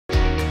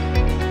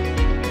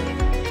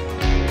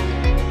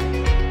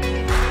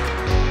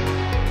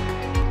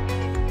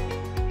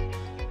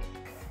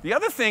The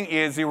other thing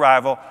is the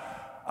arrival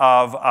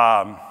of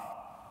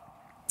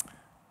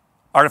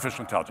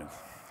artificial intelligence.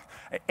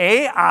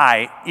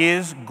 AI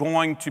is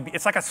going to be,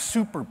 it's like a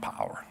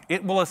superpower.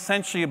 It will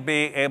essentially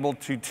be able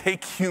to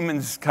take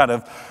humans kind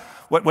of,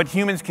 what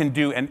humans can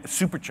do and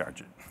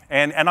supercharge it.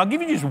 And I'll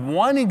give you just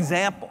one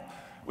example,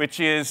 which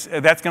is,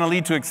 that's going to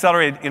lead to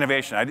accelerated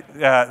innovation,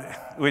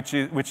 which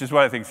is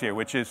what I think is here,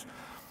 which is,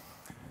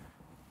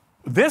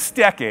 this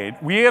decade,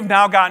 we have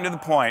now gotten to the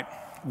point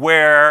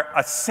where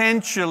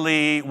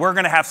essentially we're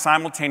going to have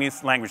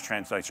simultaneous language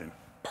translation.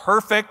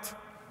 Perfect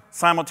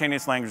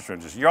simultaneous language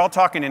translation. You're all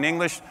talking in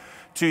English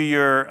to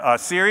your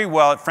Siri.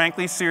 Well,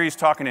 frankly, Siri's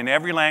talking in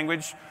every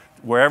language,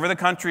 wherever the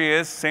country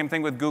is. Same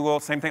thing with Google,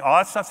 same thing. All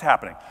that stuff's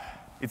happening.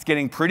 It's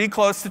getting pretty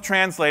close to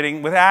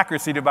translating with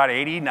accuracy to about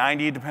 80,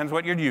 90, it depends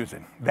what you're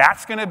using.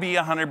 That's going to be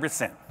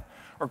 100%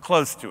 or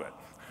close to it.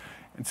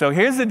 And so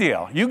here's the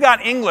deal. You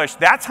got English.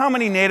 That's how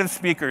many native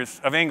speakers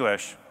of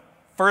English,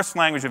 first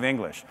language of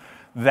English.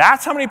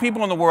 That's how many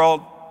people in the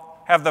world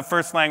have the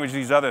first language of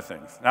these other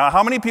things. Now,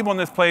 how many people in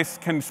this place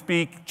can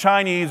speak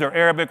Chinese or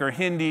Arabic or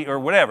Hindi or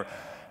whatever?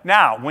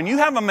 Now, when you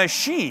have a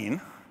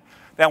machine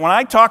that when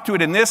I talk to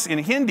it in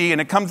Hindi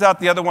and it comes out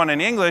the other one in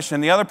English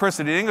and the other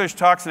person in English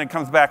talks and it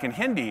comes back in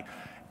Hindi,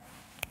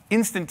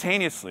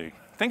 instantaneously,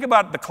 think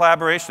about the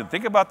collaboration,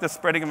 think about the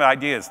spreading of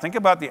ideas, think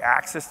about the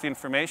access to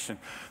information.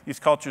 These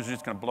cultures are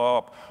just going to blow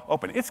up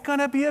open. It's going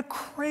to be a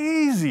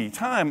crazy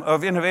time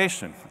of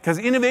innovation because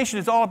innovation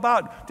is all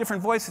about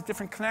different voices,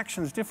 different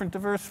connections, different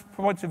diverse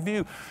points of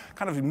view,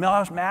 kind of the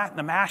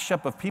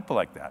mashup of people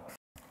like that.